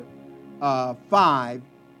5,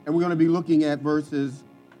 and we're going to be looking at verses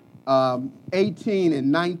 18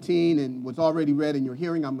 and 19, and what's already read in your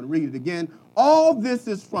hearing. I'm going to read it again. All this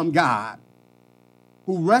is from God,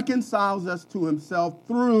 who reconciles us to himself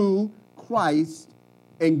through Christ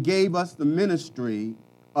and gave us the ministry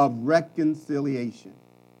of reconciliation.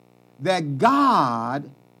 That God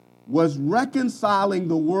was reconciling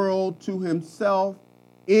the world to himself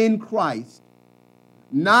in Christ,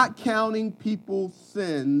 not counting people's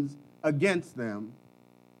sins against them,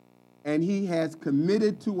 and he has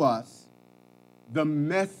committed to us the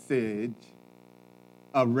message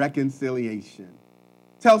of reconciliation.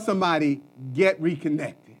 Tell somebody, get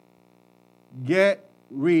reconnected. Get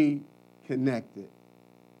reconnected.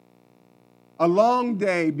 A long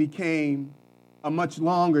day became a much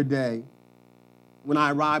longer day when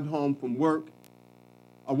I arrived home from work.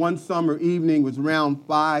 One summer evening was around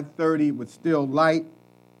 5:30. It was still light.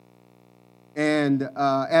 And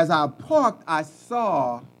as I parked, I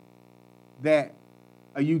saw that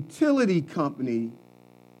a utility company,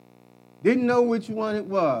 didn't know which one it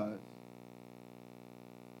was,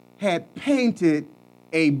 had painted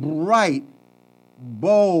a bright,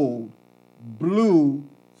 bold, blue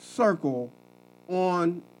circle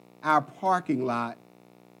on our parking lot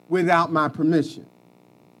without my permission.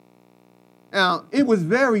 Now, it was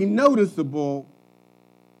very noticeable.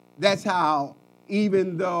 That's how,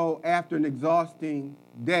 even though after an exhausting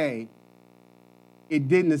day, it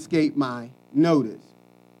didn't escape my notice.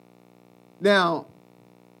 Now,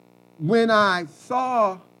 when I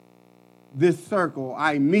saw this circle,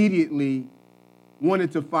 I immediately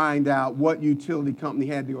wanted to find out what utility company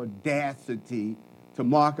had the audacity to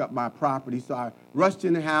mark up my property. So I rushed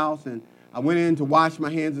in the house and I went in to wash my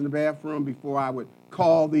hands in the bathroom before I would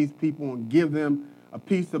call these people and give them a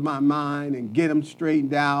piece of my mind and get them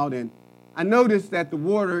straightened out. And I noticed that the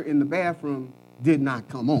water in the bathroom did not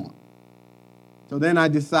come on. So then I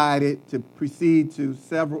decided to proceed to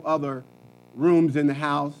several other rooms in the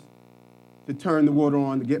house to turn the water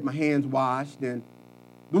on to get my hands washed, and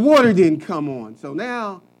the water didn't come on. So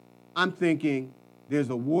now I'm thinking there's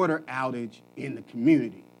a water outage in the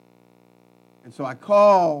community. And so I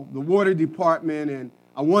call the water department, and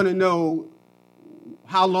I want to know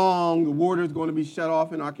how long the water is going to be shut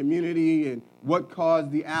off in our community and what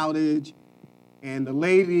caused the outage. And the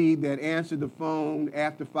lady that answered the phone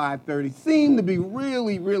after 5:30 seemed to be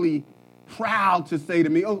really, really proud to say to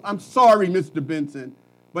me, "Oh, I'm sorry, Mr. Benson,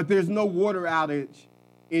 but there's no water outage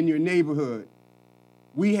in your neighborhood.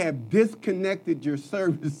 We have disconnected your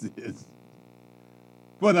services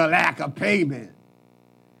for the lack of payment."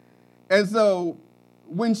 And so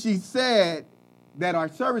when she said that our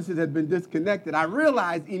services had been disconnected, I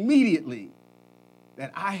realized immediately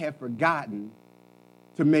that I had forgotten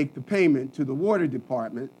to make the payment to the water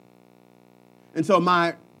department. And so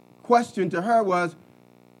my question to her was,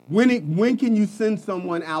 when can you send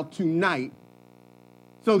someone out tonight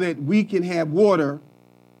so that we can have water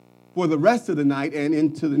for the rest of the night and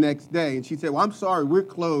into the next day? And she said, "Well, I'm sorry, we're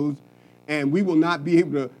closed, and we will not be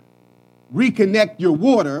able to reconnect your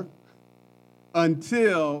water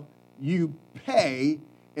until you pay.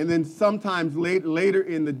 And then sometimes later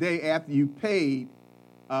in the day after you paid,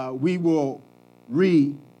 we will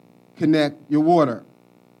reconnect your water."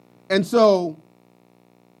 And so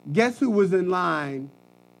guess who was in line,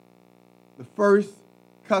 the first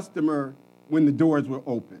customer when the doors were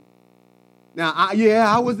open? Now,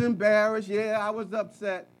 I was embarrassed. Yeah, I was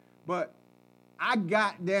upset. But I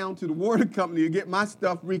got down to the water company to get my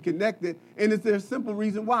stuff reconnected. And it's a simple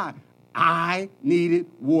reason why. I needed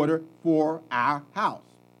water for our house.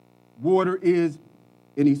 Water is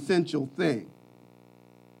an essential thing.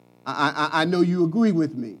 I know you agree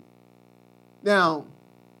with me. Now,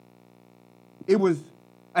 it was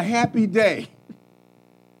a happy day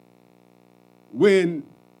when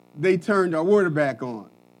they turned our water back on.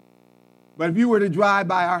 But if you were to drive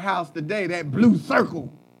by our house today, that blue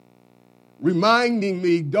circle reminding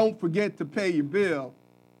me, don't forget to pay your bill,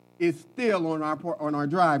 is still on our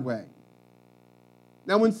driveway.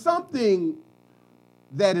 Now, when something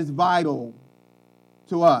that is vital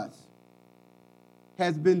to us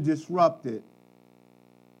has been disrupted,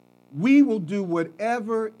 we will do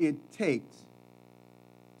whatever it takes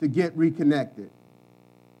to get reconnected.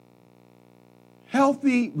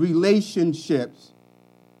 Healthy relationships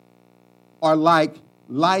are like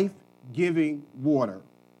life-giving water.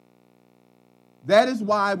 That is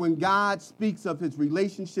why when God speaks of his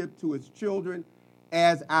relationship to his children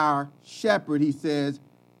as our shepherd, he says,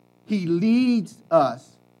 he leads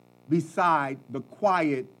us beside the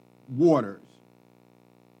quiet waters.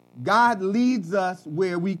 God leads us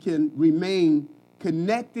where we can remain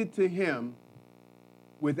connected to him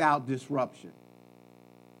without disruption.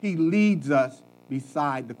 He leads us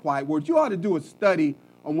beside the quiet waters. You ought to do a study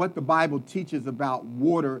on what the Bible teaches about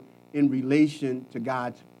water in relation to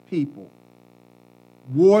God's people.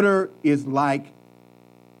 Water is like,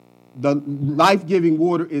 the life-giving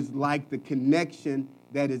water is like the connection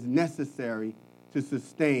that is necessary to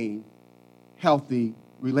sustain healthy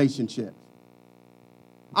relationships.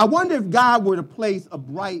 I wonder if God were to place a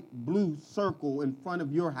bright blue circle in front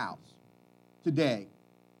of your house today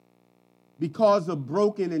because of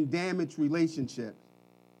broken and damaged relationships.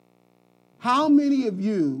 How many of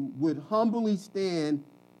you would humbly stand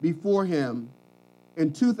before him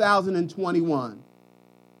in 2021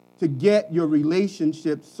 to get your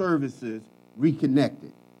relationship services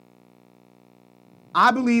reconnected?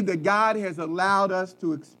 I believe that God has allowed us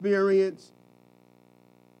to experience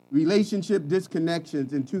relationship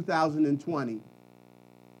disconnections in 2020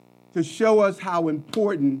 to show us how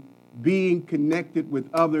important being connected with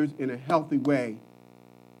others in a healthy way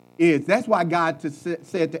is. That's why God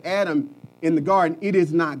said to Adam in the garden, it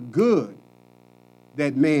is not good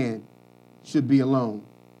that man should be alone.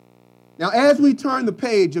 Now, as we turn the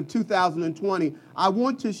page of 2020, I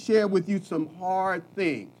want to share with you some hard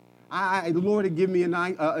things. The Lord had given me an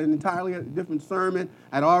entirely different sermon.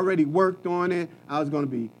 I'd already worked on it. I was going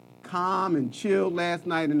to be calm and chilled last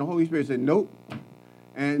night, and the Holy Spirit said, nope.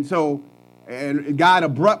 And God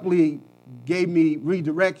abruptly gave me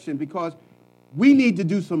redirection because we need to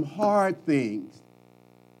do some hard things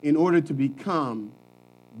in order to become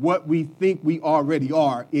what we think we already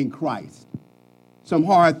are in Christ. Some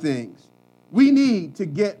hard things. We need to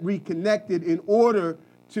get reconnected in order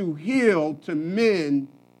to heal, to mend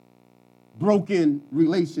broken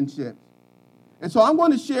relationships. And so I'm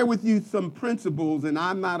going to share with you some principles, and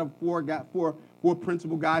I'm not a four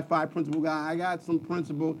principle guy, five principle guy. I got some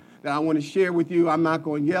principles that I want to share with you. I'm not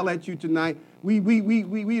going to yell at you tonight. We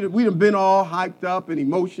done been all hyped up and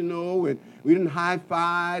emotional, and we done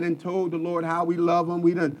high-fived and told the Lord how we love him.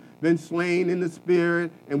 We done been slain in the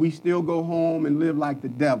spirit, and we still go home and live like the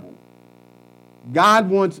devil. God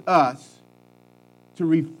wants us to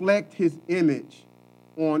reflect his image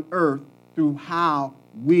on earth through how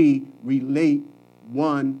we relate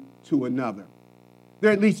one to another. There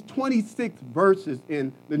are at least 26 verses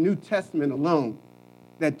in the New Testament alone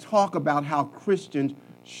that talk about how Christians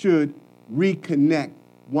should reconnect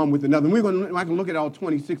one with another. And I'm not going to look at all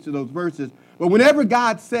 26 of those verses, but whenever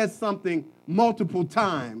God says something multiple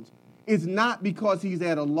times, it's not because he's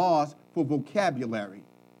at a loss for vocabulary.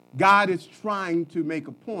 God is trying to make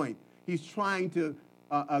a point. He's trying to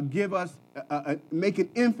give us, make an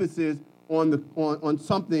emphasis on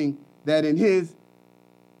something that in his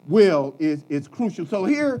will is crucial. So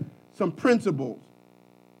here are some principles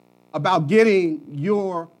about getting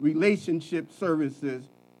your relationship services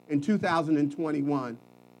in 2021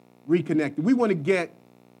 reconnected. We want to get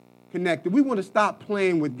connected. We want to stop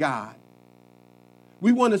playing with God.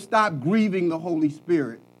 We want to stop grieving the Holy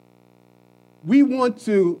Spirit. We want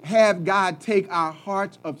to have God take our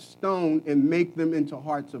hearts of stone and make them into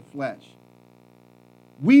hearts of flesh.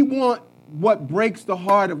 We want what breaks the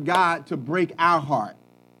heart of God to break our heart.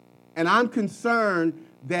 And I'm concerned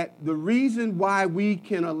that the reason why we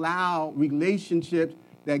can allow relationships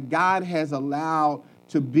that God has allowed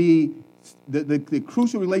to be the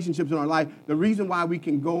crucial relationships in our life, the reason why we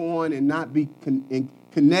can go on and not be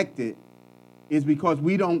connected is because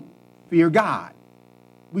we don't fear God.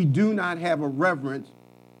 We do not have a reverence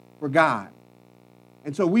for God.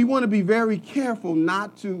 And so we want to be very careful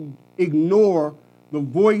not to ignore the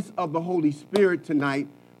voice of the Holy Spirit tonight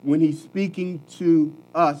when he's speaking to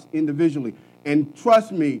us individually. And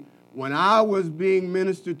trust me, when I was being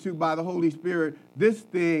ministered to by the Holy Spirit, this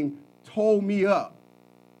thing tore me up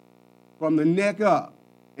from the neck up.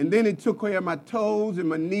 And then it took care of my toes and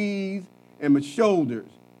my knees and my shoulders.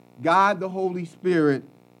 God, the Holy Spirit,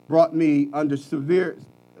 brought me under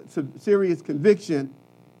serious conviction.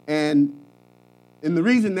 And the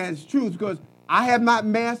reason that is true is because I have not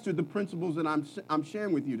mastered the principles that I'm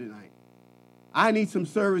sharing with you tonight. I need some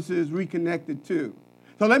services reconnected too.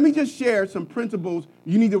 So let me just share some principles.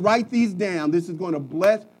 You need to write these down. This is going to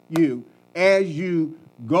bless you as you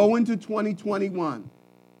go into 2021.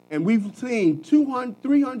 And we've seen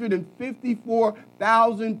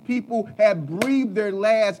 354,000 people have breathed their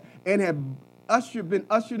last and have been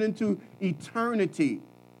ushered into eternity.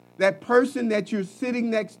 That person that you're sitting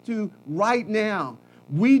next to right now,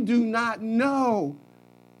 we do not know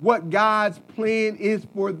what God's plan is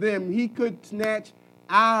for them. He could snatch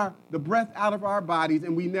the breath out of our bodies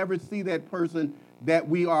and we never see that person that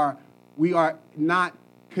we are not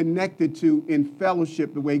connected to in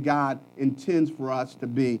fellowship the way God intends for us to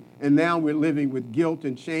be. And now we're living with guilt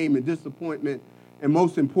and shame and disappointment. And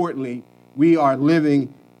most importantly, we are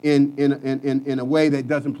living in a way that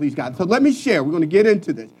doesn't please God. So let me share. We're going to get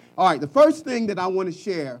into this. All right, the first thing that I want to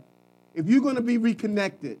share, if you're going to be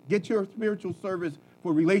reconnected, get your spiritual service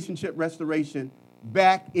for relationship restoration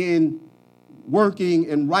back in working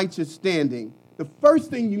and righteous standing, the first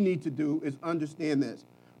thing you need to do is understand this.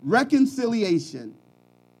 Reconciliation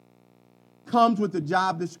comes with a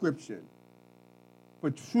job description for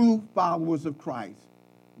true followers of Christ.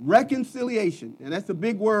 Reconciliation, and that's a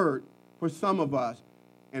big word for some of us.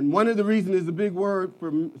 And one of the reasons it's a big word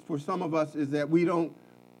for some of us is that we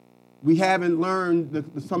haven't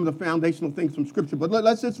learned some of the foundational things from Scripture. But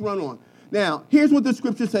let's just run on. Now, here's what the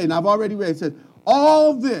Scripture says, and I've already read it. It says,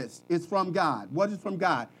 all this is from God. What is from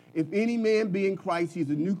God? If any man be in Christ, he's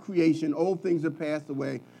a new creation. Old things are passed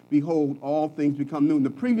away. Behold, all things become new. And the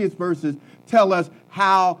previous verses tell us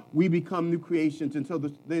how we become new creations. And so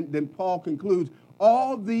then Paul concludes,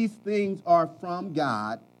 all these things are from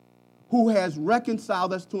God, who has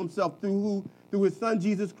reconciled us to himself through his Son,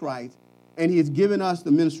 Jesus Christ, and he has given us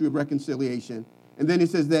the ministry of reconciliation. And then it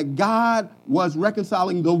says that God was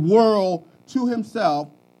reconciling the world to himself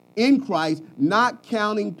in Christ, not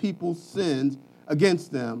counting people's sins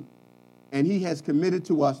against them, and he has committed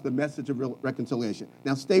to us the message of reconciliation.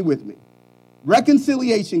 Now, stay with me.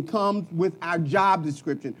 Reconciliation comes with our job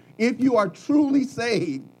description. If you are truly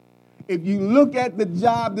saved, if you look at the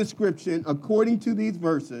job description according to these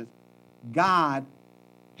verses, God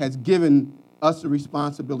has given us the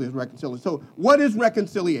responsibility of reconciliation. So what is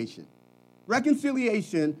reconciliation?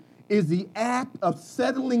 Reconciliation is the act of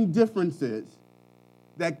settling differences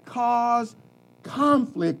that cause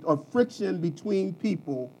conflict or friction between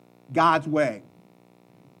people God's way.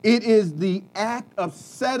 It is the act of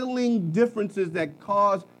settling differences that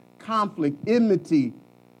cause conflict, enmity,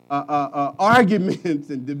 arguments,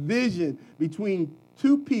 and division between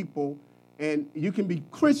two people. And you can be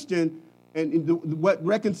Christian, and what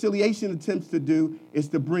reconciliation attempts to do is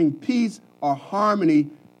to bring peace or harmony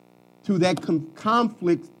to that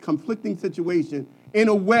conflicting situation in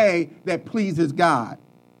a way that pleases God.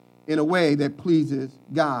 In a way that pleases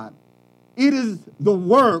God. It is the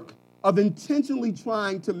work of intentionally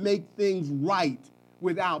trying to make things right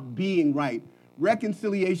without being right.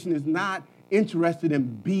 Reconciliation is not interested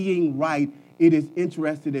in being right. It is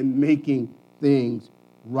interested in making things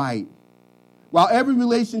right. While every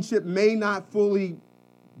relationship may not fully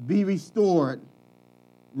be restored,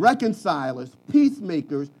 reconcilers,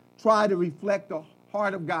 peacemakers, try to reflect the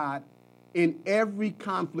heart of God in every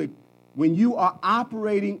conflict. When you are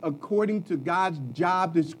operating according to God's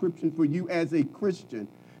job description for you as a Christian,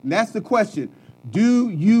 and that's the question. Do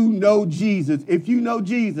you know Jesus? If you know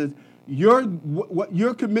Jesus, your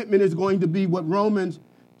commitment is going to be what Romans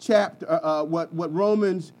chapter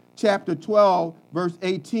 12 verse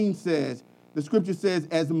 18 says. The Scripture says,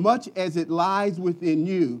 as much as it lies within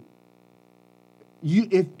you,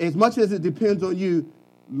 as much as it depends on you,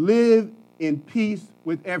 live in peace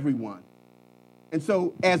with everyone. And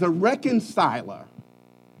so, as a reconciler,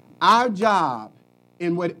 our job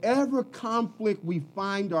in whatever conflict we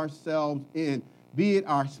find ourselves in, be it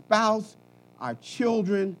our spouse, our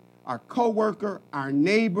children, our coworker, our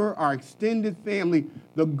neighbor, our extended family,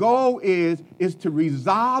 the goal is to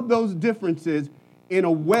resolve those differences in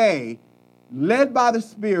a way led by the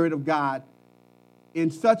Spirit of God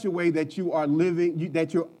in such a way that you are living,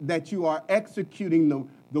 that you are executing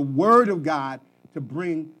the Word of God to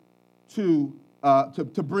bring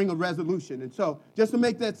bring a resolution. And so, just to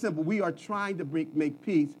make that simple, we are trying to make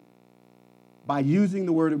peace by using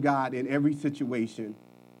the Word of God in every situation,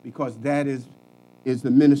 because that is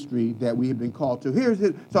the ministry that we have been called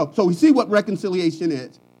to. So we see what reconciliation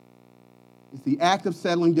is. It's the act of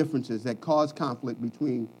settling differences that cause conflict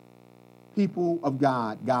between people of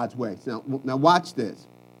God, God's way. So, now watch this.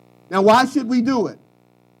 Now, why should we do it?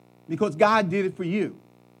 Because God did it for you.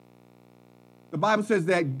 The Bible says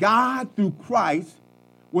that God, through Christ,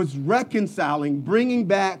 was reconciling, bringing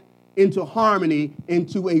back into harmony,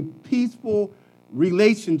 into a peaceful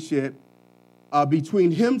relationship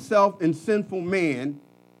between himself and sinful man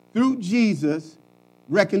through Jesus,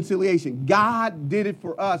 reconciliation. God did it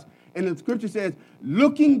for us. And the Scripture says,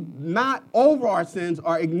 looking not over our sins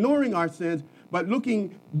or ignoring our sins, but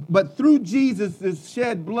through Jesus'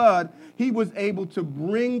 shed blood, he was able to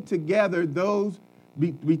bring together those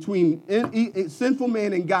between sinful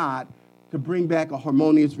man and God to bring back a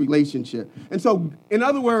harmonious relationship. And so, in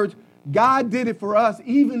other words, God did it for us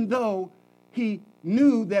even though he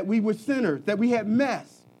knew that we were sinners, that we had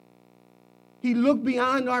mess. He looked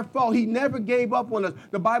beyond our fault. He never gave up on us.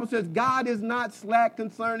 The Bible says God is not slack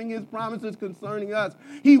concerning his promises concerning us.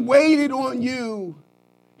 He waited on you.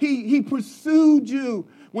 He pursued you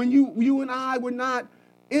when you and I were not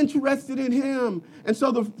interested in him. And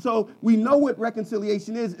so we know what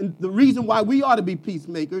reconciliation is, and the reason why we ought to be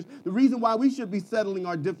peacemakers, the reason why we should be settling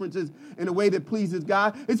our differences in a way that pleases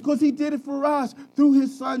God, is because he did it for us through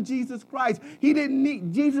his son Jesus Christ.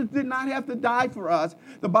 Jesus did not have to die for us.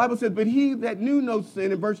 The Bible says, but he that knew no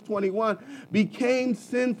sin, in verse 21, became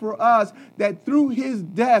sin for us, that through his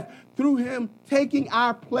death, through him taking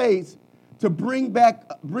our place, to bring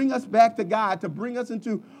us back to God, to bring us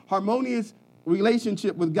into harmonious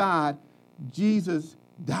relationship with God, Jesus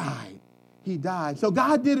died. He died. So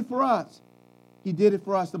God did it for us. He did it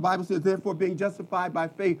for us. The Bible says, therefore, being justified by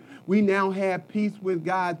faith, we now have peace with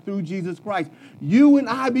God through Jesus Christ. You and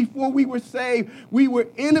I, before we were saved, we were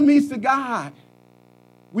enemies to God.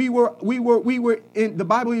 We were in, the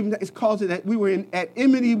Bible even calls it that we were at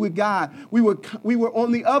enmity with God. We were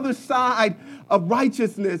on the other side of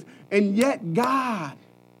righteousness, and yet God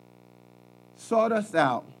sought us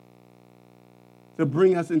out to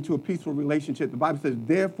bring us into a peaceful relationship. The Bible says,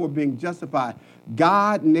 therefore, being justified,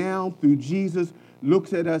 God now, through Jesus,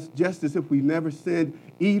 looks at us just as if we never sinned,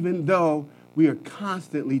 even though we are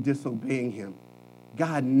constantly disobeying him.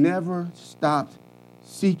 God never stopped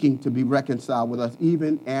seeking to be reconciled with us,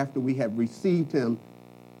 even after we have received him.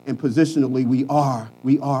 And positionally, we are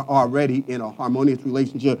already in a harmonious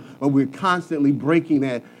relationship, but we're constantly breaking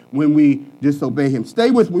that when we disobey him.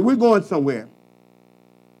 Stay with me. We're going somewhere.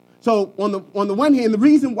 So on the one hand, the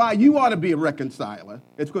reason why you ought to be a reconciler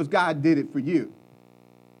is because God did it for you.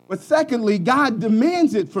 But secondly, God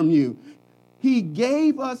demands it from you. He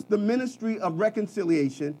gave us the ministry of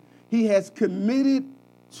reconciliation. He has committed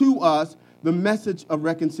to us the message of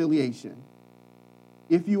reconciliation.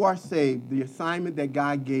 If you are saved, the assignment that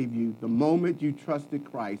God gave you the moment you trusted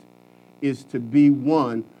Christ is to be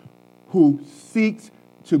one who seeks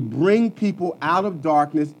to bring people out of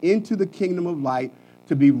darkness into the kingdom of light,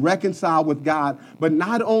 to be reconciled with God. But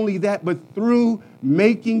not only that, but through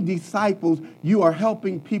making disciples, you are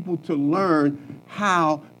helping people to learn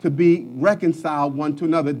how to be reconciled one to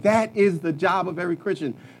another. That is the job of every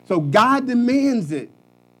Christian. So God demands it.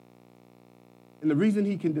 And the reason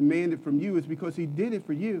he can demand it from you is because he did it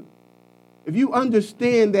for you. If you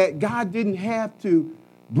understand that God didn't have to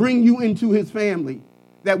bring you into his family,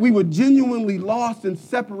 that we were genuinely lost and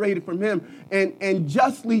separated from him and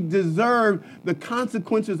justly deserved the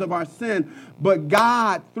consequences of our sin, but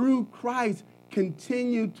God, through Christ,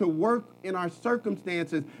 continued to work in our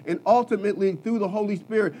circumstances and ultimately through the Holy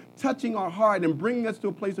Spirit, touching our heart and bringing us to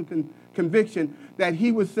a place of conviction that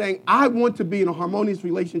he was saying, I want to be in a harmonious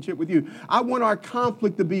relationship with you. I want our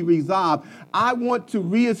conflict to be resolved. I want to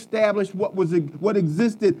reestablish what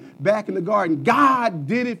existed back in the garden. God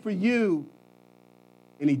did it for you,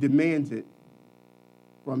 and he demands it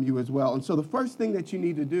from you as well. And so the first thing that you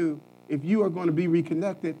need to do, if you are going to be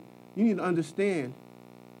reconnected, you need to understand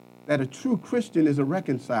that a true Christian is a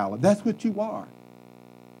reconciler. That's what you are.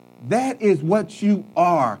 That is what you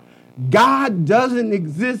are. God doesn't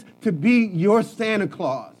exist to be your Santa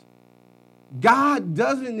Claus. God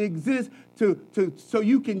doesn't exist so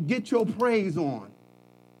you can get your praise on.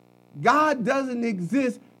 God doesn't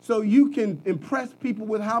exist so you can impress people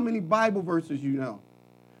with how many Bible verses you know.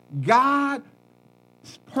 God's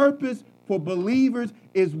purpose for believers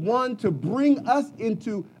is one, to bring us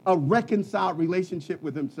into a reconciled relationship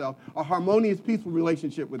with himself, a harmonious, peaceful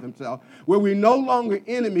relationship with himself, where we're no longer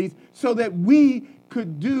enemies, so that we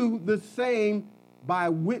could do the same by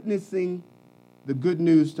witnessing the good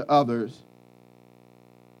news to others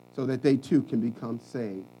so that they too can become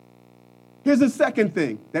saved. Here's the second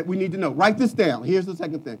thing that we need to know. Write this down. Here's the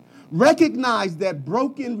second thing. Recognize that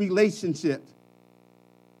broken relationships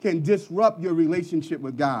can disrupt your relationship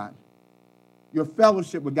with God, your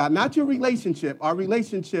fellowship with God. Not your relationship. Our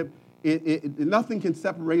relationship, nothing can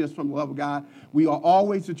separate us from the love of God. We are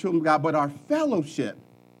always the children of God, but our fellowship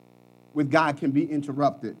with God can be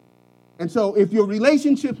interrupted. And so if your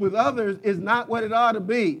relationship with others is not what it ought to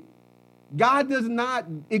be, God does not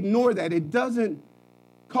ignore that. It doesn't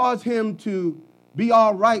cause him to be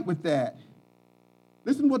all right with that.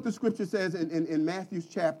 Listen to what the scripture says in Matthew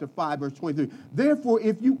chapter 5, verse 23. Therefore,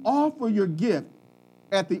 if you offer your gift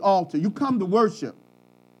at the altar, you come to worship,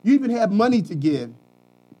 you even have money to give,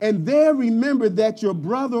 and there remember that your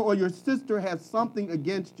brother or your sister has something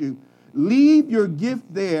against you, leave your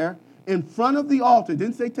gift there in front of the altar.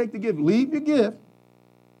 Didn't say take the gift, leave your gift.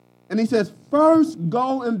 And he says, first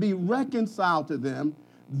go and be reconciled to them,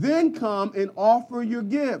 then come and offer your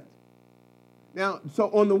gift. Now, so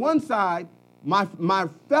on the one side, My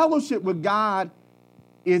fellowship with God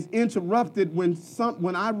is interrupted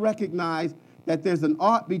when I recognize that there's an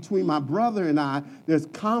art between my brother and I. There's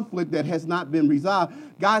conflict that has not been resolved.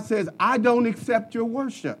 God says, I don't accept your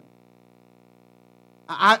worship.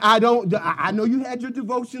 I don't. I know you had your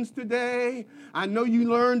devotions today. I know you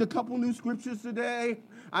learned a couple new scriptures today.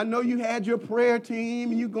 I know you had your prayer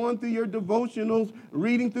team and you going through your devotionals,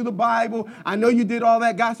 reading through the Bible. I know you did all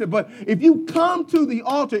that, God said. But if you come to the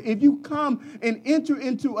altar, if you come and enter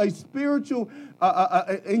into a spiritual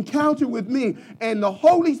encounter with me, and the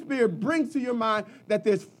Holy Spirit brings to your mind that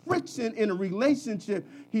there's friction in a relationship,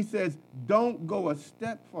 he says, don't go a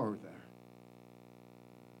step further.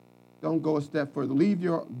 Don't go a step further. Leave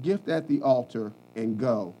your gift at the altar and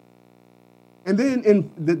go. And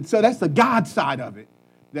then, so that's the God side of it.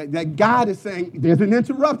 That God is saying, there's an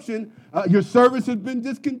interruption. Your service has been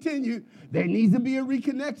discontinued. There needs to be a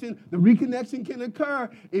reconnection. The reconnection can occur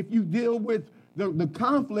if you deal with the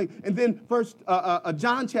conflict. And then first,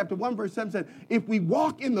 John chapter 1, verse 7 says, if we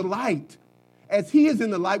walk in the light, as he is in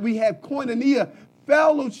the light, we have koinonia,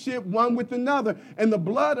 fellowship one with another, and the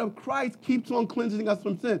blood of Christ keeps on cleansing us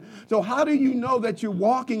from sin. So how do you know that you're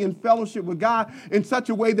walking in fellowship with God in such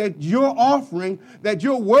a way that your offering, that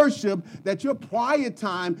your worship, that your quiet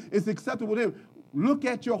time is acceptable to him? Look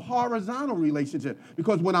at your horizontal relationship,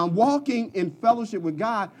 because when I'm walking in fellowship with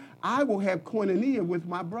God, I will have koinonia with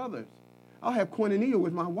my brothers. I'll have koinonia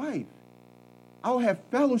with my wife. I'll have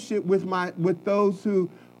fellowship with those who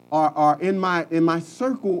are in my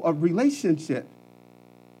circle of relationship.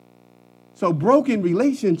 So broken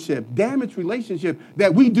relationship, damaged relationship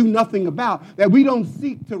that we do nothing about, that we don't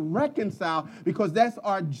seek to reconcile, because that's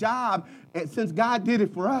our job. And since God did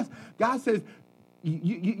it for us, God says,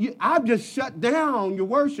 I've just shut down your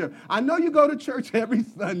worship. I know you go to church every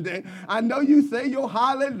Sunday. I know you say your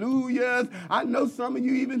hallelujahs. I know some of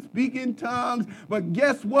you even speak in tongues. But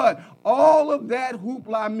guess what? All of that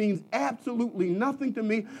hoopla means absolutely nothing to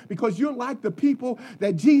me, because you're like the people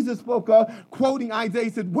that Jesus spoke of, quoting Isaiah.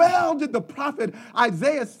 He said, well did the prophet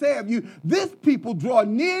Isaiah say of you, this people draw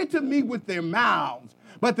near to me with their mouths,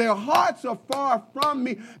 but their hearts are far from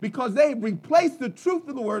me, because they replaced the truth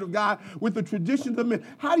of the word of God with the traditions of men.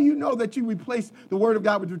 How do you know that you replace the word of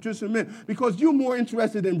God with the traditions of men? Because you're more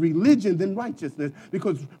interested in religion than righteousness,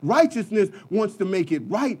 because righteousness wants to make it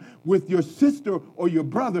right with your sister or your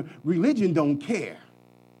brother. Religion don't care.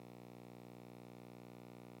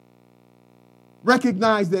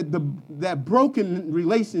 Recognize that broken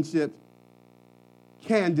relationships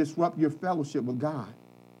can disrupt your fellowship with God.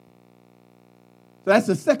 So that's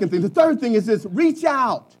the second thing. The third thing is this: reach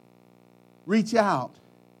out. Reach out.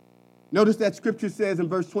 Notice that scripture says in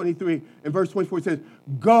verse 23 and verse 24, it says,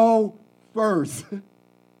 go first.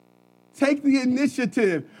 Take the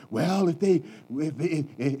initiative. Well, if they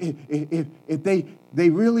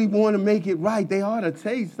really want to make it right, they ought to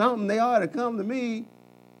say something. They ought to come to me.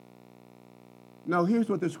 No, here's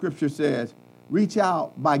what the scripture says. Reach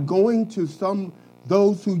out by going to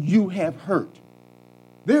those who you have hurt.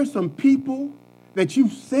 There's some people that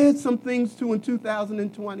you've said some things to in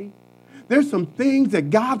 2020. There's some things that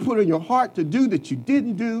God put in your heart to do that you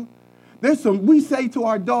didn't do. We say to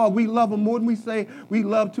our dog, we love them more than we say we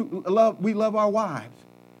love our wives.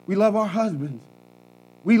 We love our husbands.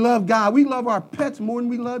 We love God. We love our pets more than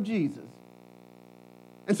we love Jesus.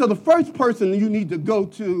 And so the first person you need to go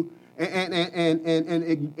to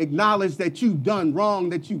and acknowledge that you've done wrong,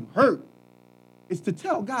 that you've hurt, is to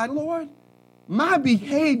tell God, Lord, my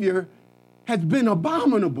behavior has been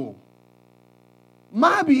abominable.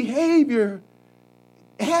 My behavior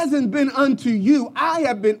hasn't been unto you. I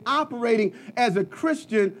have been operating as a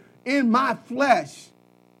Christian in my flesh.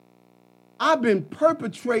 I've been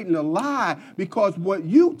perpetrating a lie, because what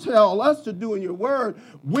you tell us to do in your word,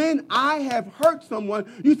 when I have hurt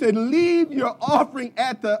someone, you said, leave your offering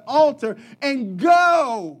at the altar and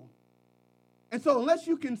go. And so unless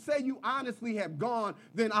you can say you honestly have gone,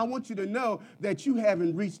 then I want you to know that you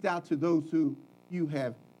haven't reached out to those who you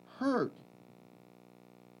have hurt.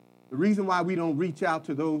 The reason why we don't reach out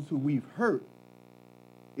to those who we've hurt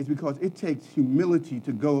is because it takes humility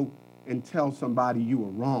to go and tell somebody you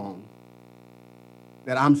were wrong,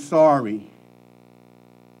 that I'm sorry,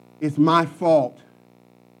 it's my fault.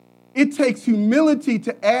 It takes humility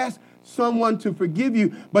to ask someone to forgive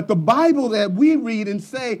you. But the Bible that we read and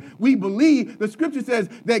say we believe, the scripture says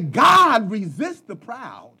that God resists the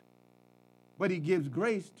proud, but he gives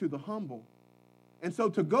grace to the humble. And so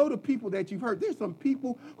to go to people that you've hurt, there's some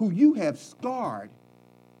people who you have scarred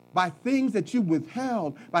by things that you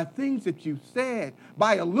withheld, by things that you said,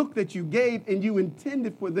 by a look that you gave and you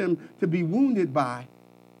intended for them to be wounded by.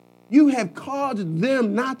 You have caused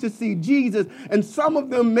them not to see Jesus, and some of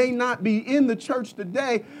them may not be in the church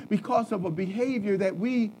today because of a behavior that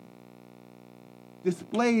we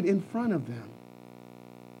displayed in front of them.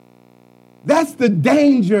 That's the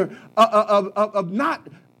danger of not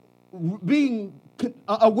being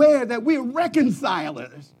aware that we're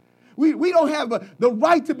reconcilers. We don't have the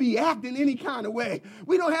right to be acting any kind of way.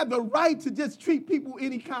 We don't have the right to just treat people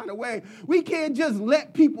any kind of way. We can't just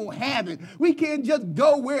let people have it. We can't just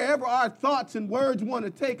go wherever our thoughts and words want to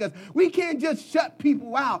take us. We can't just shut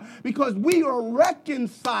people out because we are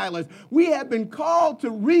reconcilers. We have been called to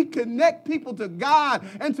reconnect people to God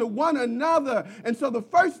and to one another. And so the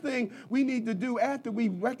first thing we need to do after we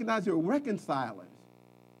recognize we're reconcilers,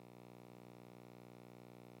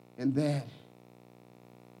 and that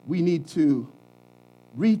we need to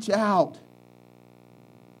reach out.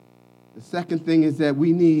 The second thing is that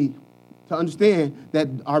we need to understand that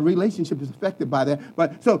our relationship is affected by that.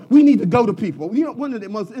 But so we need to go to people. You know, one of the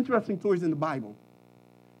most interesting stories in the Bible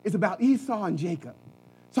is about Esau and Jacob.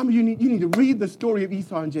 Some of you need to read the story of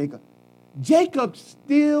Esau and Jacob. Jacob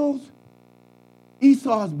steals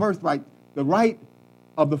Esau's birthright, the right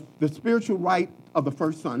of the spiritual right of the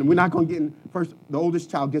first son. And we're not going to get in first, the oldest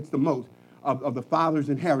child gets the most of the father's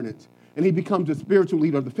inheritance. And he becomes the spiritual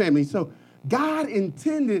leader of the family. So God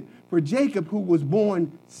intended for Jacob, who was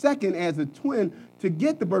born second as a twin, to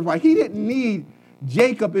get the birthright. He didn't need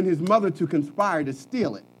Jacob and his mother to conspire to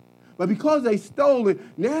steal it. But because they stole it,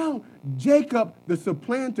 now Jacob, the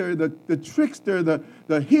supplanter, the trickster,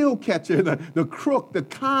 the heel catcher, the crook, the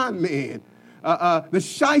con man, the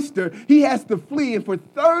shyster, he has to flee. And for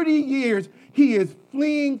 30 years, he is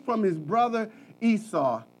fleeing from his brother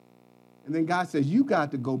Esau. And then God says, you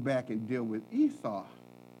got to go back and deal with Esau.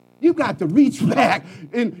 You got to reach back.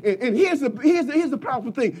 And here's the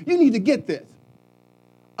powerful thing. You need to get this.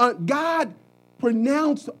 God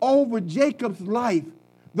pronounced over Jacob's life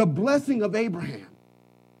the blessing of Abraham.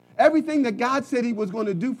 Everything that God said he was going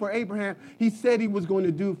to do for Abraham, he said he was going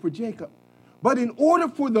to do for Jacob. But in order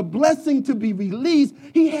for the blessing to be released,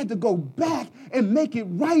 he had to go back and make it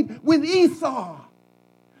right with Esau.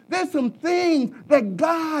 There's some things that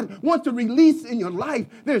God wants to release in your life.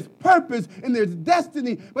 There's purpose and there's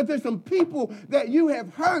destiny, but there's some people that you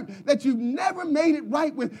have hurt, that you've never made it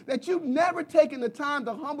right with, that you've never taken the time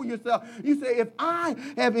to humble yourself. You say, if I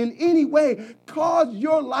have in any way caused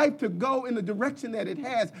your life to go in the direction that it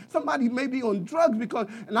has, somebody may be on drugs because,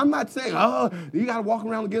 and I'm not saying, oh, you got to walk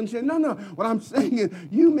around and get them shit. No. What I'm saying is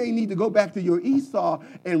you may need to go back to your Esau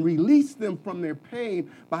and release them from their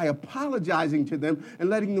pain by apologizing to them and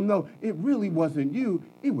letting them know it really wasn't you,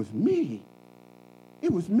 it was me.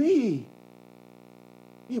 It was me.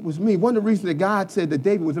 It was me. One of the reasons that God said that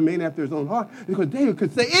David was a man after his own heart is because David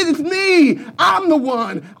could say, it is me. I'm the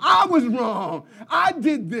one. I was wrong. I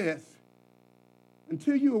did this.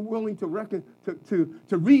 Until you are willing to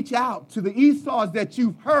reach out to the Esau's that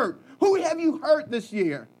you've hurt. Who have you hurt this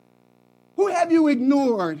year? Who have you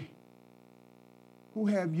ignored? Who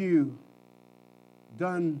have you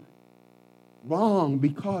done wrong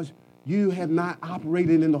because you have not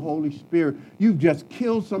operated in the Holy Spirit? You've just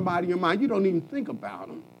killed somebody in your mind. You don't even think about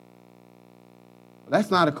them.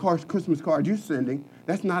 That's not a Christmas card you're sending.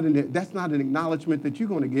 That's not an acknowledgement that you're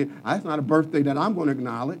going to get. That's not a birthday that I'm going to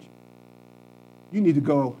acknowledge. You need to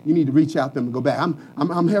go. You need to reach out to them and go back.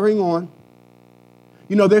 I'm hurrying on.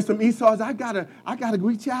 You know, there's some Esau's I gotta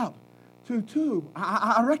reach out to too.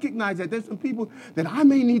 I recognize that there's some people that I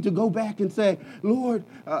may need to go back and say, Lord,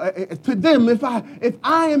 to them, if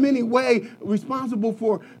I am any way responsible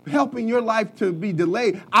for helping your life to be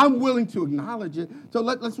delayed, I'm willing to acknowledge it. So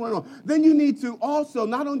let's run on. Then you need to also,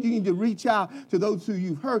 not only do you need to reach out to those who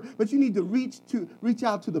you've hurt, but you need to reach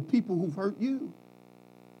out to the people who've hurt you.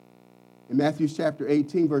 In Matthew chapter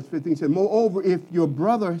 18, verse 15, it said, moreover, if your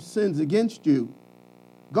brother sins against you,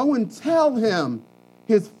 go and tell him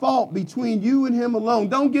his fault between you and him alone.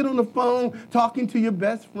 Don't get on the phone talking to your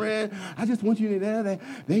best friend. I just want you to know that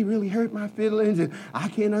they really hurt my feelings and I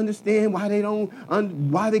can't understand why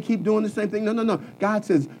they keep doing the same thing. No. God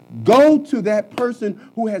says, go to that person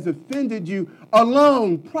who has offended you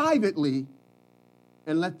alone, privately,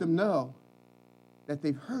 and let them know that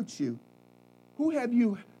they've hurt you. Who have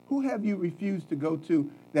you refused to go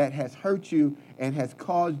to that has hurt you and has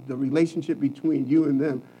caused the relationship between you and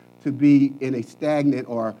them to be in a stagnant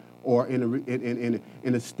or in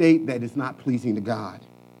a state that is not pleasing to God?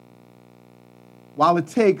 While it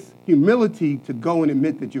takes humility to go and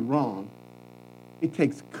admit that you're wrong, it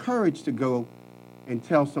takes courage to go and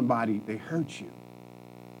tell somebody they hurt you.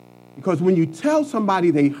 Because when you tell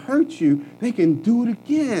somebody they hurt you, they can do it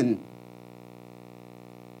again.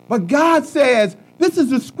 But God says This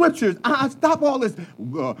is the scriptures. Stop all this.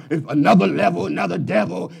 If another level, another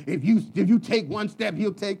devil. If you take one step,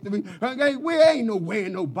 he'll take three. Okay, we ain't no way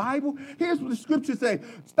in no Bible. Here's what the scriptures say.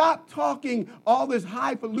 Stop talking all this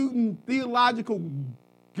highfalutin theological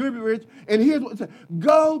gibberish. And here's what it says.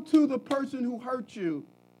 Go to the person who hurt you.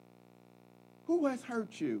 Who has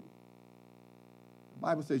hurt you? The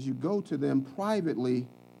Bible says you go to them privately,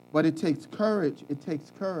 but it takes courage. It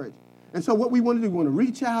takes courage. And so what we want to do, we want to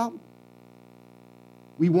reach out.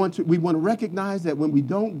 We want to recognize that when we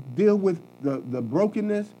don't deal with the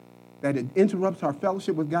brokenness, that it interrupts our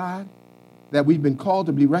fellowship with God, that we've been called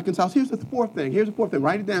to be reconciled. Here's the fourth thing.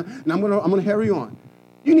 Write it down, and I'm gonna hurry on.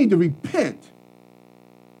 You need to repent.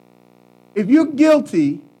 If you're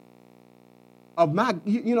guilty of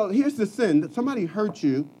here's the sin. That somebody hurt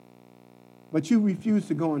you, but you refuse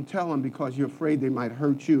to go and tell them because you're afraid they might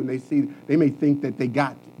hurt you, and they may think that they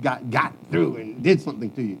got through and did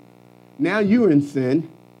something to you. Now you're in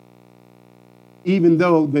sin, even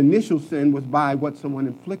though the initial sin was by what someone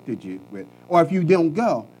inflicted you with, or if you don't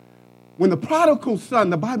go. When the prodigal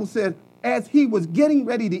son, the Bible says, as he was getting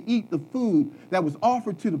ready to eat the food that was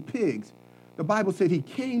offered to the pigs, the Bible said he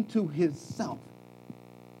came to himself,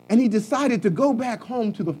 and he decided to go back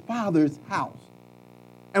home to the father's house.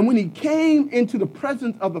 And when he came into the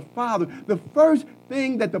presence of the Father, the first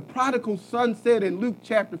thing that the prodigal son said in Luke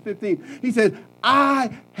chapter 15, he said,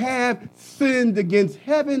 I have sinned against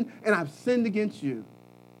heaven and I've sinned against you.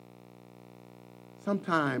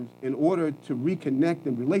 Sometimes in order to reconnect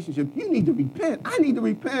in relationship, you need to repent. I need to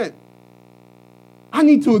repent. I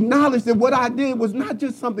need to acknowledge that what I did was not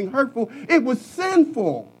just something hurtful, it was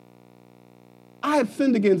sinful. I have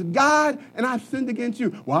sinned against God, and I've sinned against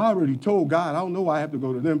you. Well, I already told God. I don't know why I have to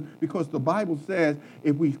go to them, because the Bible says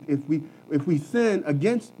if we sin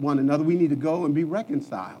against one another, we need to go and be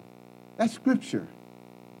reconciled. That's scripture.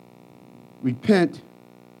 Repent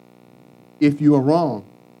if you are wrong.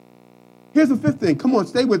 Here's the fifth thing. Come on,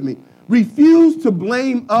 stay with me. Refuse to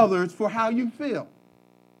blame others for how you feel.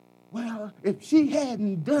 Well, if she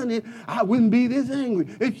hadn't done it, I wouldn't be this angry.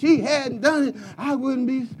 If she hadn't done it, I wouldn't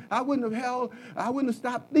have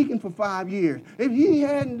stopped thinking for 5 years. If he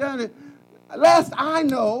hadn't done it, last I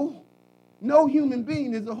know, no human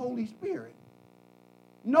being is the Holy Spirit.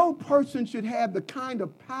 No person should have the kind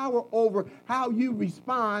of power over how you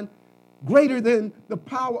respond greater than the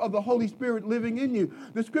power of the Holy Spirit living in you.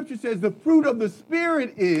 The scripture says the fruit of the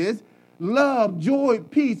Spirit is love, joy,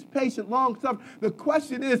 peace, patience, long-suffering. The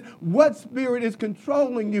question is, what spirit is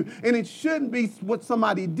controlling you? And it shouldn't be what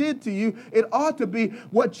somebody did to you. It ought to be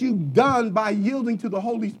what you've done by yielding to the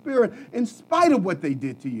Holy Spirit in spite of what they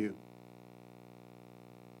did to you.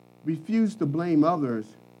 Refuse to blame others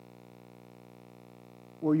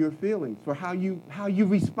for your feelings, for how you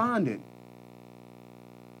responded.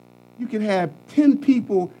 You can have 10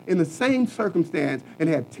 people in the same circumstance and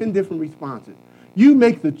have 10 different responses. You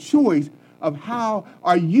make the choice of how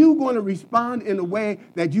are you going to respond in a way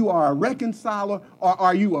that you are a reconciler, or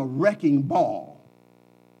are you a wrecking ball?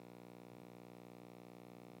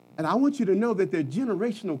 And I want you to know that there are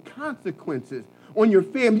generational consequences on your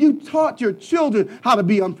family. You taught your children how to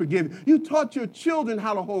be unforgiving. You taught your children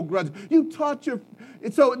how to hold grudges.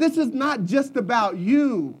 So this is not just about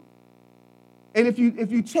you. And if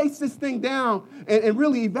you chase this thing down and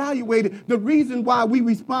really evaluate it, the reason why we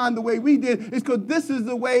respond the way we did is because this is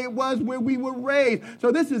the way it was where we were raised.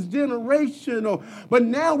 So this is generational. But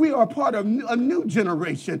now we are part of a new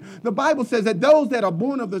generation. The Bible says that those that are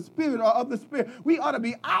born of the Spirit are of the Spirit. We ought to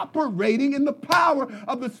be operating in the power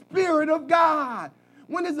of the Spirit of God.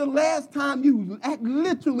 When is the last time you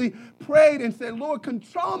literally prayed and said, Lord,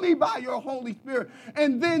 control me by your Holy Spirit,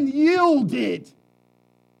 and then yielded?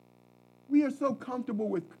 We are so comfortable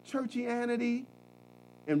with churchianity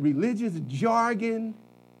and religious jargon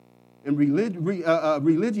and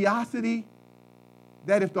religiosity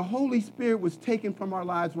that if the Holy Spirit was taken from our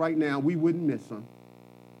lives right now, we wouldn't miss him.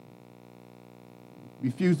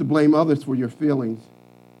 Refuse to blame others for your feelings,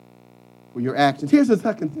 for your actions. Here's the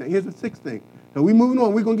second thing. Here's the sixth thing. So we're moving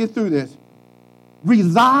on. We're going to get through this.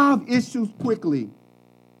 Resolve issues quickly.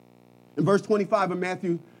 In verse 25 of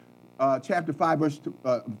Matthew chapter 5, verse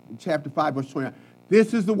 29.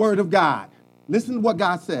 This is the word of God. Listen to what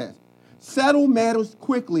God says. Settle matters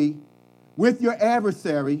quickly with your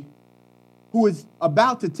adversary who is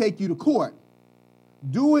about to take you to court.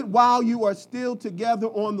 Do it while you are still together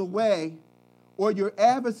on the way, or your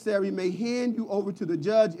adversary may hand you over to the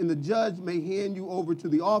judge, and the judge may hand you over to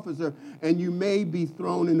the officer, and you may be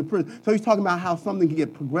thrown into prison. So he's talking about how something can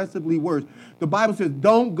get progressively worse. The Bible says,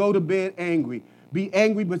 don't go to bed angry. Be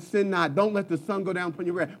angry, but sin not. Don't let the sun go down upon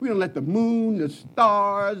your wrath. We don't let the moon, the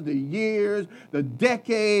stars, the years, the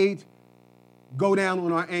decades go down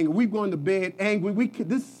on our anger. We've gone to bed angry.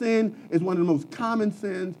 This sin is one of the most common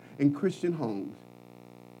sins in Christian homes.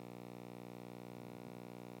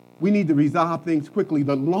 We need to resolve things quickly.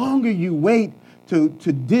 The longer you wait to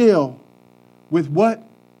deal with what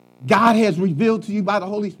God has revealed to you by the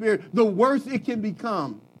Holy Spirit, the worse it can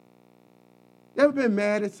become. You ever been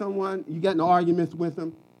mad at someone, you got in arguments with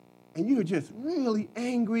them, and you're just really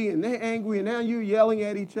angry, and they're angry, and now you're yelling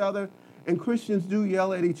at each other, and Christians do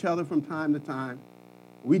yell at each other from time to time.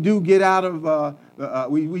 We do get out of,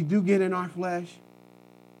 we do get in our flesh.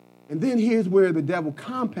 And then here's where the devil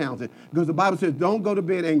compounds it, because the Bible says, don't go to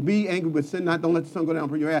bed and be angry, but sin not. Don't let the sun go down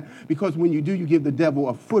upon your wrath, because when you do, you give the devil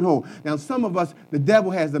a foothold. Now, some of us, the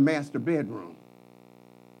devil has the master bedroom.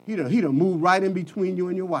 He done move right in between you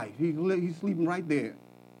and your wife. He's sleeping right there,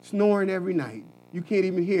 snoring every night. You can't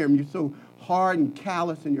even hear him. You're so hard and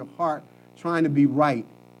callous in your heart trying to be right.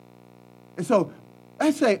 And so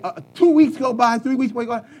let's say 2 weeks go by, 3 weeks go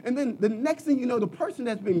by, and then the next thing you know, the person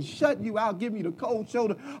that's been shutting you out, giving you the cold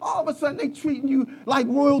shoulder, all of a sudden they treating you like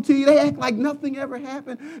royalty. They act like nothing ever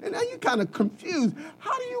happened. And now you're kind of confused.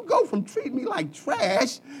 How do you go from treating me like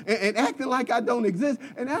trash and acting like I don't exist,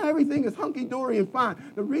 and now everything is hunky-dory and fine?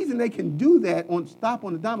 The reason they can do that stop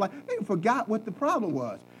on the dime, like they forgot what the problem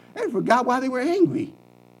was. They forgot why they were angry.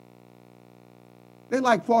 They're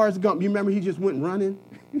like Forrest Gump. You remember he just went running?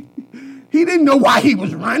 He didn't know why he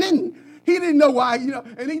was running. He didn't know why,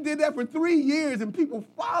 and he did that for 3 years, and people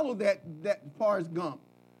followed that Forrest Gump.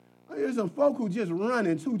 There's some folk who just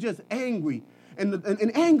running, who just angry.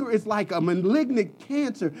 And anger is like a malignant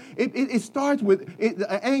cancer. It starts with,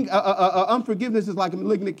 unforgiveness is like a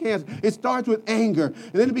malignant cancer. It starts with anger,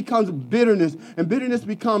 and then it becomes bitterness, and bitterness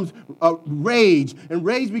becomes rage, and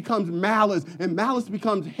rage becomes malice, and malice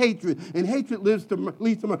becomes hatred, and hatred leads to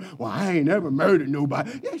murder. Well, I ain't never murdered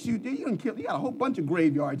nobody. Yes, you did. You done killed. You got a whole bunch of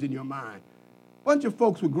graveyards in your mind. Bunch of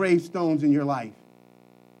folks with gravestones in your life.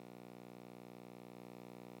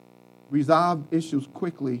 Resolve issues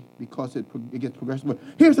quickly because it gets progressive.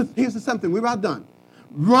 Here's the something. We're about done.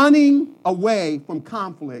 Running away from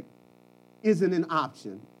conflict isn't an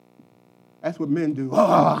option. That's what men do.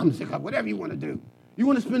 Oh, I'm sick of whatever you want to do. You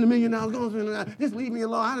want to spend $1 million? Go spend $1 million. Just leave me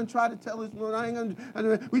alone. I didn't try to tell this woman. I ain't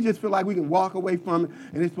gonna. We just feel like we can walk away from it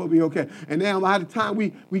and it's supposed to be okay. And now by the time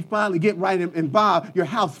we finally get right involved, your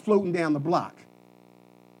house floating down the block.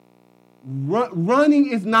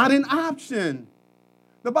 Running is not an option.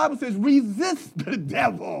 The Bible says, resist the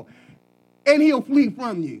devil, and he'll flee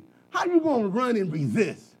from you. How are you going to run and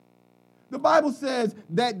resist? The Bible says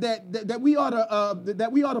that we ought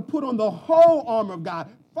to put on the whole armor of God,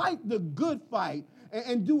 fight the good fight,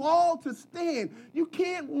 and do all to stand. You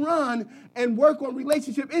can't run and work on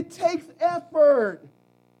relationship. It takes effort.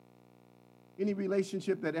 Any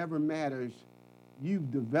relationship that ever matters,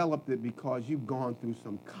 you've developed it because you've gone through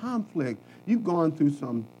some conflict. You've gone through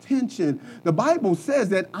some tension. The Bible says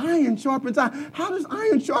that iron sharpens iron. How does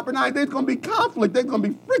iron sharpen iron? There's going to be conflict. There's going to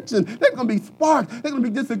be friction. There's going to be sparks. There's going to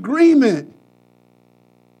be disagreement.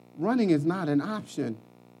 Running is not an option.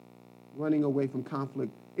 Running away from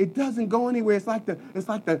conflict. It doesn't go anywhere. It's like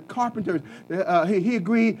the carpenters. He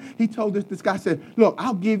agreed. He told this guy, said, look,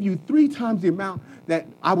 I'll give you 3 times the amount that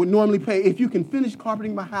I would normally pay if you can finish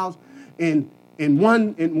carpeting my house in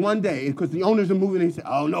one day, because the owners are moving, and he said,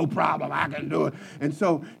 oh, no problem, I can do it. And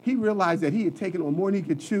so he realized that he had taken on more than he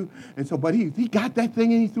could chew, and so, but he got that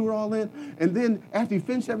thing and he threw it all in, and then after he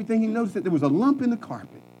finished everything, he noticed that there was a lump in the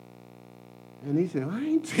carpet. And he said, I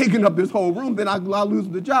ain't taking up this whole room, then I'll lose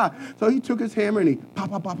the job. So he took his hammer and he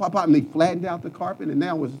pop, and he flattened out the carpet, and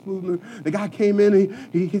now it was smooth. The guy came in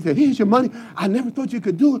and he said, here's your money. I never thought you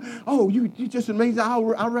could do it. Oh, you just amazing.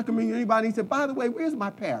 I'll recommend you anybody. He said, by the way, where's my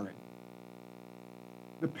parrot?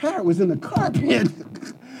 The parrot was in the carpet.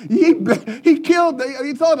 He killed,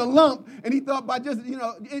 he saw the lump, and he thought by just,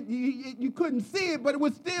 you couldn't see it, but it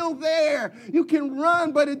was still there. You can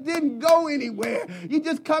run, but it didn't go anywhere. You're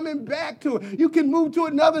just coming back to it. You can move to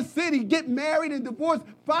another city, get married and divorced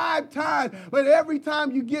 5 times, but every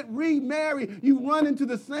time you get remarried, you run into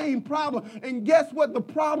the same problem. And guess what? The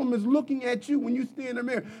problem is looking at you when you stand in the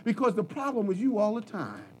mirror, because the problem was you all the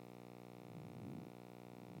time.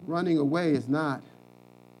 Running away is not.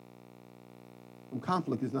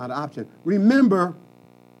 Conflict is not an option. Remember,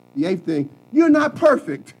 the 8th thing, you're not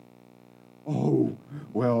perfect. Oh,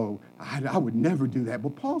 well, I would never do that.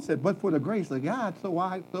 But Paul said, but for the grace of God, so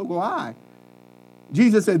go I.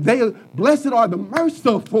 Jesus said, blessed are the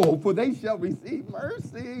merciful, for they shall receive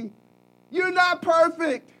mercy. You're not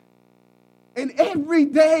perfect. And every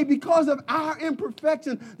day, because of our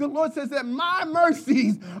imperfection, the Lord says that my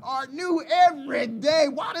mercies are new every day.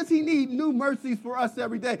 Why does he need new mercies for us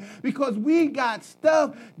every day? Because we got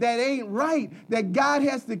stuff that ain't right, that God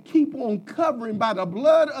has to keep on covering by the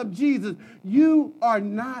blood of Jesus. You are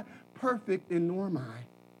not perfect, and nor am I.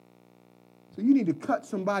 So you need to cut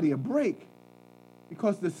somebody a break.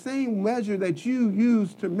 Because the same measure that you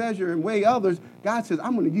use to measure and weigh others, God says,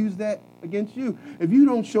 I'm going to use that against you. If you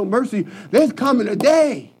don't show mercy, there's coming a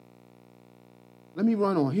day. Let me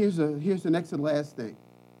run on. Here's the next and last thing.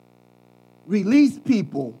 Release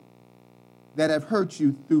people that have hurt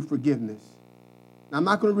you through forgiveness. Now, I'm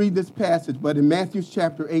not going to read this passage, but in Matthew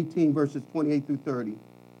chapter 18, verses 28 through 30, the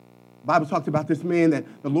Bible talks about this man that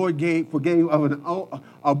the Lord forgave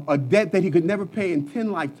of a debt that he could never pay in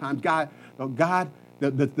 10 lifetimes.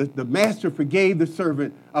 The master forgave the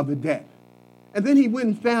servant of the debt. And then he went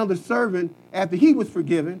and found a servant after he was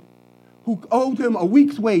forgiven who owed him a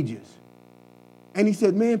week's wages. And he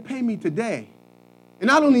said, man, pay me today. And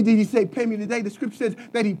not only did he say, pay me today, the scripture says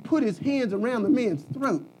that he put his hands around the man's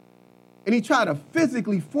throat. And he tried to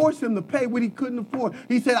physically force him to pay what he couldn't afford.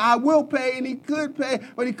 He said, I will pay, and he could pay,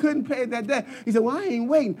 but he couldn't pay that day. He said, well, I ain't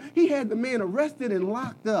waiting. He had the man arrested and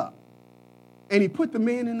locked up. And he put the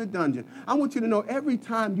man in the dungeon. I want you to know every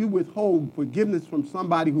time you withhold forgiveness from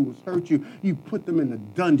somebody who has hurt you, you put them in the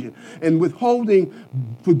dungeon. And withholding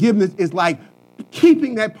forgiveness is like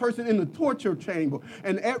keeping that person in the torture chamber.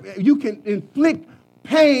 And you can inflict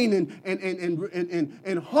pain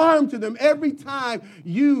and harm to them every time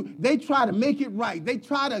they try to make it right. They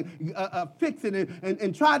try to fix it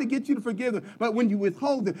and try to get you to forgive them. But when you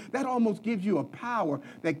withhold it, that almost gives you a power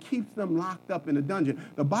that keeps them locked up in a dungeon.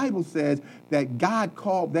 The Bible says that God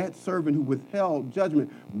called that servant who withheld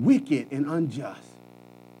judgment wicked and unjust.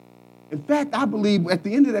 In fact, I believe at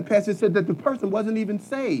the end of that passage it said that the person wasn't even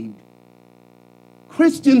saved.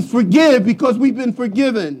 Christians forgive because we've been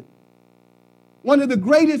forgiven. One of the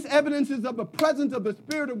greatest evidences of the presence of the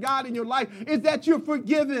Spirit of God in your life is that you're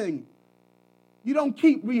forgiving. You don't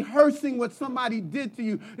keep rehearsing what somebody did to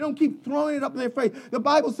you. You don't keep throwing it up in their face. The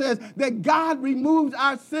Bible says that God removes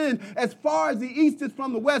our sin as far as the east is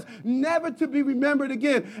from the west, never to be remembered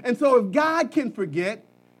again. And so if God can forget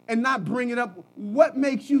and not bring it up, what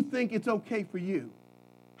makes you think it's okay for you?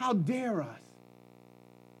 How dare us?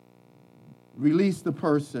 Release the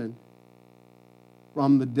person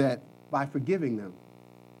from the debt by forgiving them.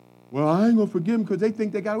 Well, I ain't going to forgive them because they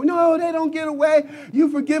think they got away. No, they don't get away. You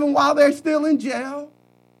forgive them while they're still in jail.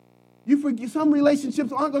 Some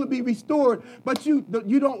relationships aren't going to be restored, but you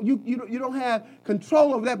don't have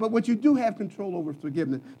control over that. But what you do have control over is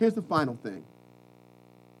forgiveness. Here's the final thing.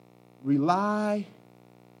 Rely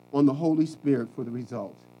on the Holy Spirit for the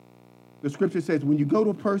results. The scripture says when you go to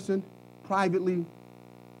a person privately,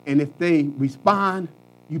 and if they respond,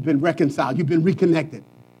 you've been reconciled, you've been reconnected.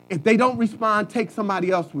 If they don't respond, take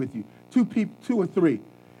somebody else with you, two or three.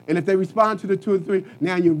 And if they respond to the 2 or 3,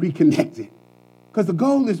 now you're reconnected. Because the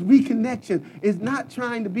goal is reconnection. Is not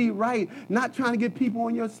trying to be right, not trying to get people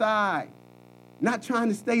on your side, not trying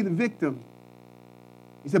to stay the victim.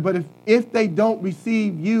 He said, but if they don't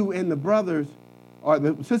receive you and the brothers or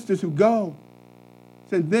the sisters who go,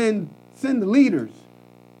 said, then send the leaders.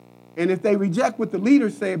 And if they reject what the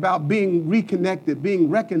leaders say about being reconnected, being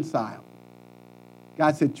reconciled,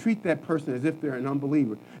 God said, treat that person as if they're an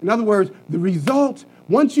unbeliever. In other words, the result,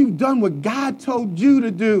 once you've done what God told you to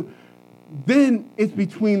do, then it's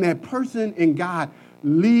between that person and God.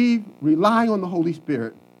 Rely on the Holy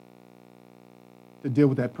Spirit to deal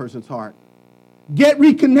with that person's heart. Get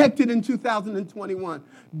reconnected in 2021.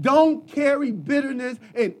 Don't carry bitterness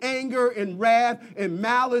and anger and wrath and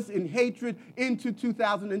malice and hatred into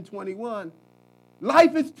 2021.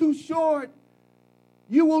 Life is too short.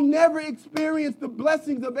 You will never experience the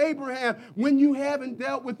blessings of Abraham when you haven't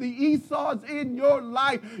dealt with the Esau's in your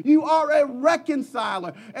life. You are a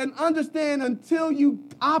reconciler. And understand, until you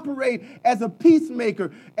operate as a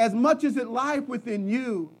peacemaker, as much as it lies within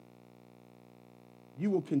you, you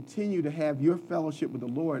will continue to have your fellowship with the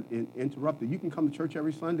Lord interrupted. You can come to church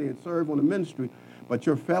every Sunday and serve on the ministry, but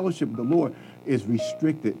your fellowship with the Lord is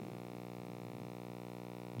restricted.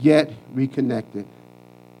 Get reconnected.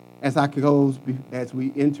 As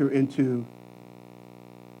we enter into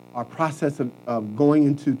our process of going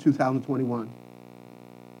into 2021.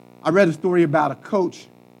 I read a story about a coach,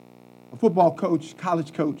 a football coach,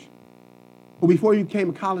 college coach, who before he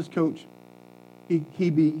became a college coach,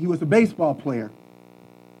 he was a baseball player.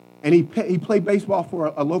 And he played baseball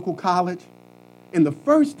for a local college. And the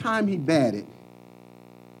first time he batted,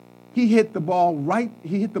 he hit the ball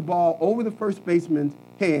over the first baseman's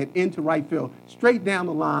head into right field, straight down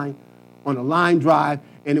the line, on a line drive,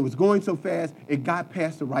 and it was going so fast, it got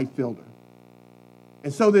past the right fielder.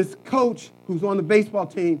 And so this coach who's on the baseball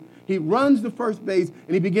team, he runs to first base,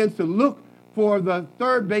 and he begins to look for the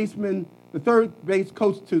third baseman, the third base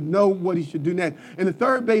coach, to know what he should do next. And the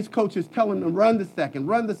third base coach is telling him to run the second.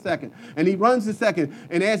 And he runs the second.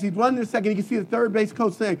 And as he's running the second, you can see the third base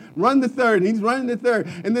coach saying, run the third. And he's running the third.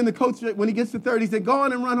 And then the coach, when he gets to third, he said, go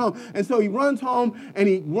on and run home. And so he runs home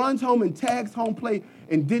and tags home plate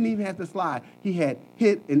and didn't even have to slide. He had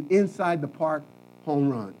hit an inside the park home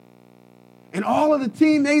run. And all of the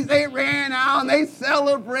teammates, they ran out and they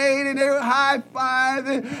celebrated, they were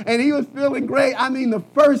high-fiving, and he was feeling great. I mean, the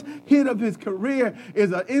first hit of his career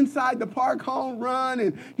is an inside-the-park home run,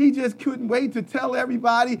 and he just couldn't wait to tell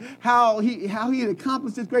everybody how he had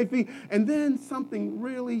accomplished this great feat. And then something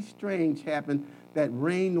really strange happened that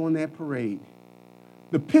rained on that parade.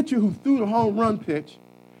 The pitcher who threw the home run pitch,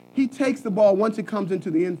 he takes the ball once it comes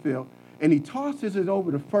into the infield, and he tosses it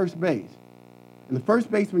over to first base. And the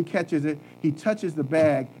first baseman catches it, he touches the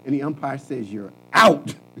bag, and the umpire says, you're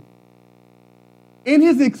out. In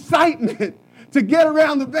his excitement to get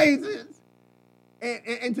around the bases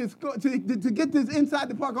and to get this inside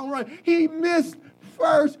the park home run, he missed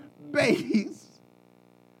first base.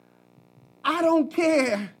 I don't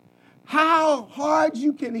care how hard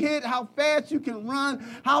you can hit, how fast you can run,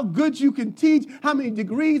 how good you can teach, how many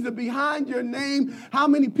degrees are behind your name, how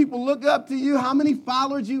many people look up to you, how many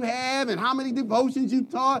followers you have, and how many devotions you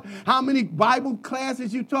taught, how many Bible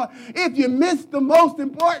classes you taught. If you miss the most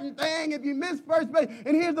important thing, if you miss first base,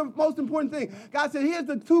 and here's the most important thing. God said, here's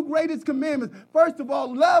the two greatest commandments. First of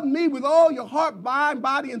all, love me with all your heart, mind,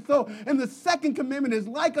 body, and soul. And the second commandment is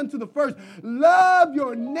like unto the first. Love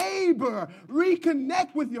your neighbor.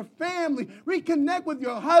 Reconnect with your family. Reconnect with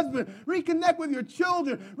your husband. Reconnect with your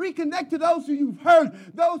children. Reconnect to those who you've hurt,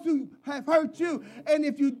 those who have hurt you. And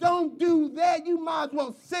if you don't do that, you might as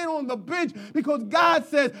well sit on the bench, because God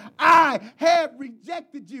says, I have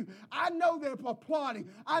rejected you. I know they're applauding.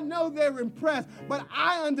 I know they're impressed, but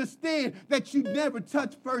I understand that you never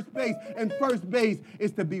touched first base, and first base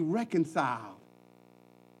is to be reconciled.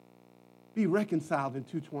 Be reconciled in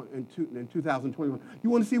 2021. You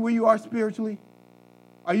want to see where you are spiritually?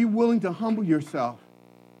 Are you willing to humble yourself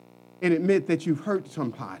and admit that you've hurt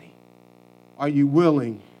somebody? Are you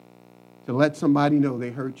willing to let somebody know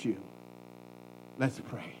they hurt you? Let's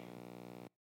pray.